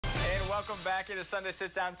welcome back into Sunday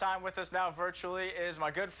Sit Down Time. With us now virtually is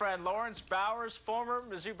my good friend Laurence Bowers, former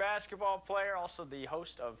Mizzou basketball player, also the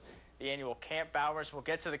host of the annual Camp Bowers. We'll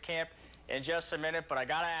get to the camp in just a minute, but I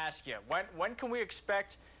got to ask you, when can we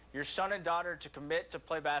expect your son and daughter to commit to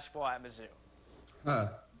play basketball at Mizzou?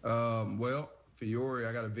 Well, Fiore,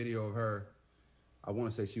 I got a video of her. I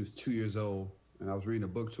want to say she was 2 years old, and I was reading a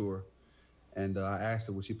book to her, and I asked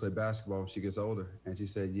her, will she play basketball when she gets older? And she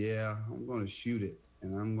said, yeah, I'm going to shoot it,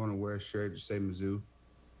 and I'm going to wear a shirt to say Mizzou.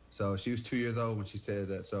 So she was 2 years old when she said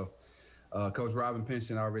that. So Coach Robin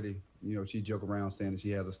Pinson already, she joked around saying that she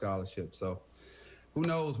has a scholarship. So who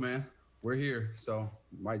knows, man? We're here, so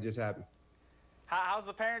it might just happen. How's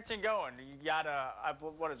the parenting going? You got a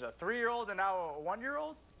 3-year-old and now a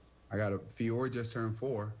 1-year-old? I got a Fiore just turned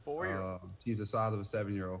 4. 4-year-old. He's the size of a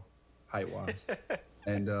 7-year-old, height-wise.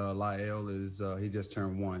 And Lyle is, he just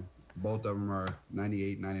turned 1. Both of them are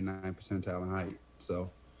 98, 99 percentile in height.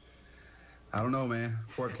 So, I don't know, man.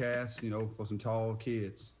 Forecast, for some tall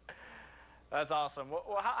kids. That's awesome.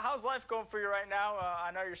 Well, how's life going for you right now?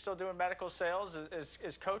 I know you're still doing medical sales.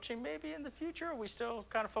 Is coaching maybe in the future? Or are we still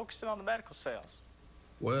kind of focusing on the medical sales?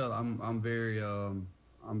 Well, I'm very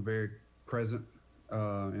present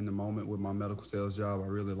in the moment with my medical sales job. I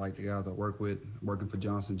really like the guys I work with. Working for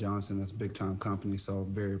Johnson & Johnson, that's a big time company. So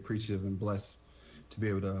I'm very appreciative and blessed to be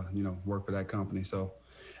able to, work for that company. So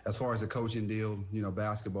as far as the coaching deal,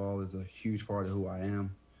 basketball is a huge part of who I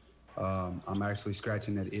am. I'm actually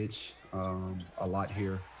scratching that itch a lot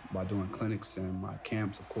here by doing clinics and my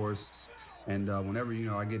camps, of course. And whenever,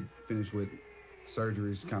 I get finished with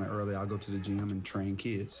surgeries kind of early, I'll go to the gym and train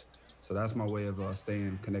kids. So that's my way of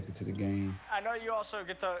staying connected to the game. I know you also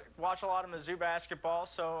get to watch a lot of Mizzou basketball.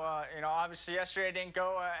 So, obviously yesterday didn't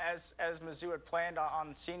go as Mizzou had planned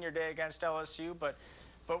on senior day against LSU. But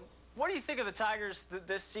what do you think of the Tigers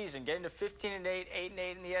this season? Getting to 15-8,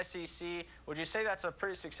 8-8 in the SEC. Would you say that's a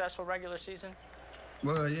pretty successful regular season?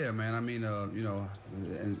 Well, yeah, man. I mean,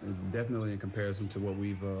 and definitely in comparison to what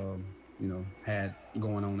we've, had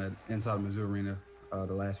going on at inside of Mizzou Arena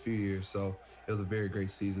the last few years. So it was a very great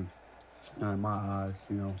season in my eyes,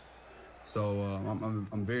 So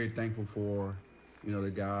I'm very thankful for,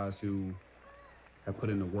 the guys who have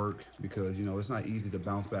put in the work because, it's not easy to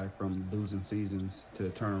bounce back from losing seasons to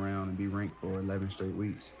turn around and be ranked for 11 straight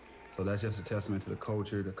weeks. So that's just a testament to the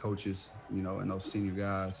culture, the coaches, and those senior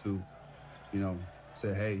guys who,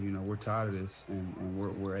 said, hey, we're tired of this and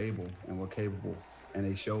we're able and we're capable. And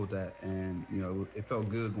they showed that. And, it felt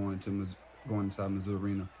good going inside Mizzou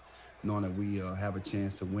Arena, knowing that we have a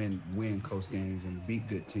chance to win close games and beat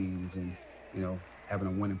good teams and, having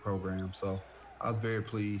a winning program. So I was very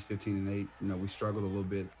pleased, 15-8. We struggled a little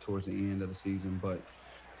bit towards the end of the season, but,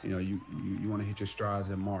 you want to hit your strides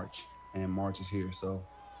in March, and March is here. So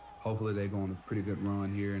hopefully they go on a pretty good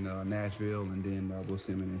run here in Nashville, and then we'll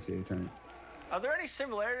see them in the NCAA tournament. Are there any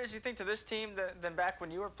similarities, you think, to this team than back when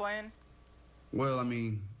you were playing? Well, I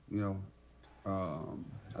mean,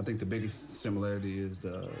 I think the biggest similarity is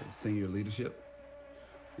the senior leadership.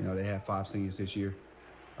 They had 5 seniors this year.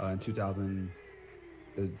 In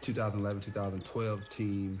the 2011-2012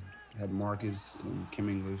 team had Marcus and Kim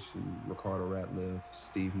English and Ricardo Ratliff,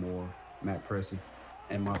 Steve Moore, Matt Pressey,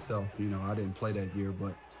 and myself. I didn't play that year,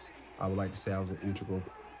 but I would like to say I was an integral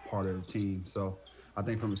part of the team. So I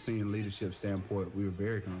think from a senior leadership standpoint, we were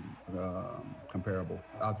very comparable.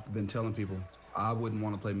 I've been telling people I wouldn't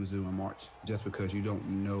want to play Mizzou in March just because you don't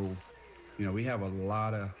know. We have a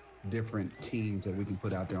lot of different teams that we can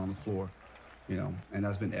put out there on the floor, and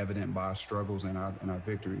that's been evident by our struggles and our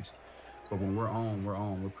victories. But when we're on. We're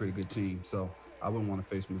a pretty good team. So I wouldn't want to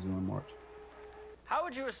face Mizzou in March. How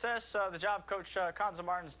would you assess the job Coach Conza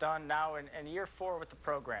Martin's done now in year 4 with the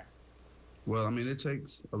program? Well, I mean, it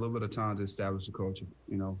takes a little bit of time to establish the culture.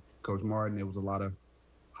 Coach Martin, there was a lot of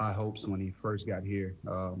high hopes when he first got here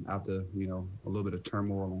after, a little bit of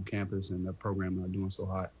turmoil on campus and the program not doing so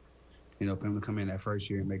hot. For him to come in that first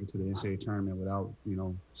year and make it to the NCAA tournament without,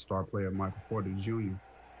 star player Michael Porter Jr.,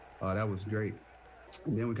 that was great.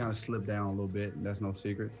 And then we kind of slipped down a little bit, and that's no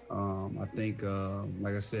secret. I think,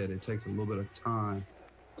 like I said, it takes a little bit of time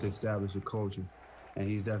to establish a culture, and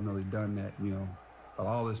he's definitely done that.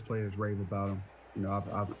 All his players rave about him.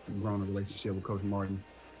 I've grown a relationship with Coach Martin,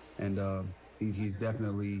 and he's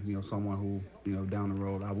definitely, someone who, down the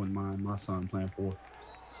road, I wouldn't mind my son playing for.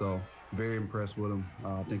 So very impressed with him.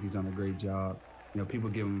 I think he's done a great job. People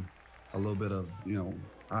give him a little bit of,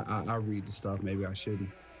 I read the stuff, maybe I shouldn't,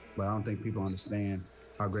 but I don't think people understand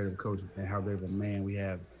how great of a coach and how great of a man we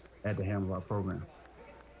have at the helm of our program.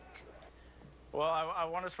 Well, I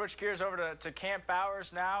want to switch gears over to Camp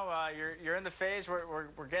Bowers now. You're in the phase where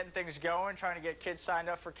we're getting things going, trying to get kids signed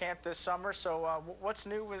up for camp this summer. So what's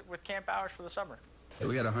new with Camp Bowers for the summer?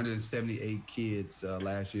 We had 178 kids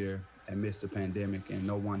last year amidst the pandemic, and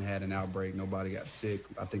no one had an outbreak. Nobody got sick.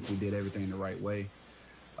 I think we did everything the right way.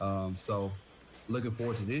 So looking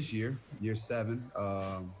forward to this year, year 7.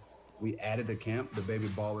 We added a camp, the Baby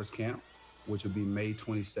Ballers Camp, which will be May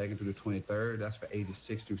 22nd through the 23rd. That's for ages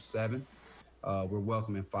 6 through 7. We're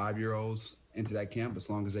welcoming 5-year-olds into that camp as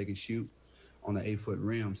long as they can shoot on the 8-foot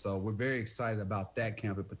rim. So we're very excited about that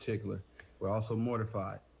camp in particular. We're also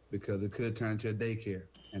mortified because it could turn into a daycare.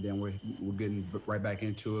 And then we're getting right back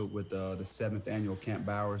into it with the 7th annual Camp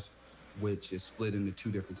Bowers, which is split into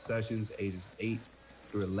 2 different sessions, ages 8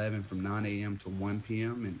 through 11 from 9 a.m. to 1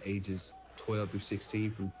 p.m. and ages 12 through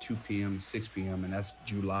 16 from 2 p.m. to 6 p.m. And that's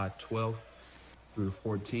July 12th through the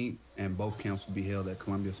 14th. And both camps will be held at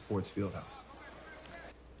Columbia Sports Fieldhouse.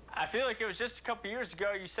 I feel like it was just a couple years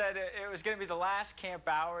ago you said it was going to be the last Camp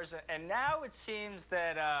Bowers, and now it seems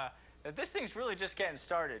that this thing's really just getting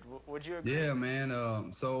started. Would you agree? Yeah, man.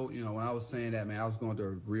 So, when I was saying that, man, I was going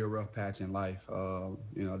through a real rough patch in life.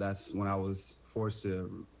 That's when I was forced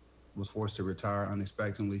to retire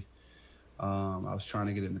unexpectedly. I was trying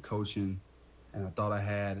to get into coaching, and I thought I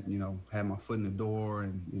had my foot in the door,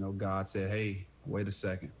 and, God said, hey, wait a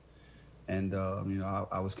second. And,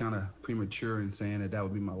 I was kind of premature in saying that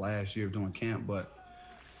would be my last year of doing camp, but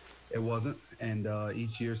it wasn't. And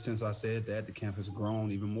each year since I said that, the camp has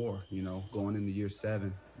grown even more, going into year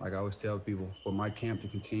 7. Like I always tell people, for my camp to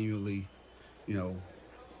continually,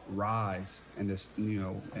 rise and this,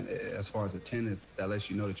 and as far as attendance, that lets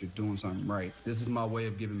you know that you're doing something right. This is my way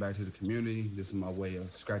of giving back to the community. This is my way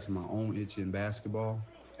of scratching my own itch in basketball.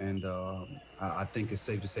 And I think it's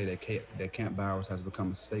safe to say that Camp Bowers has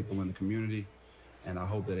become a staple in the community, and I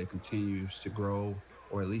hope that it continues to grow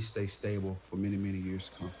or at least stay stable for many, many years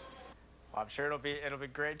to come. Well, I'm sure it'll be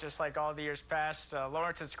great, just like all the years past.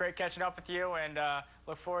 Lawrence, it's great catching up with you, and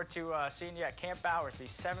look forward to seeing you at Camp Bowers, the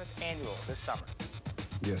 7th annual this summer.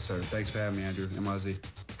 Yes, sir. Thanks for having me, Andrew. MIZ.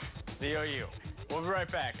 ZOU. We'll be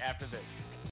right back after this.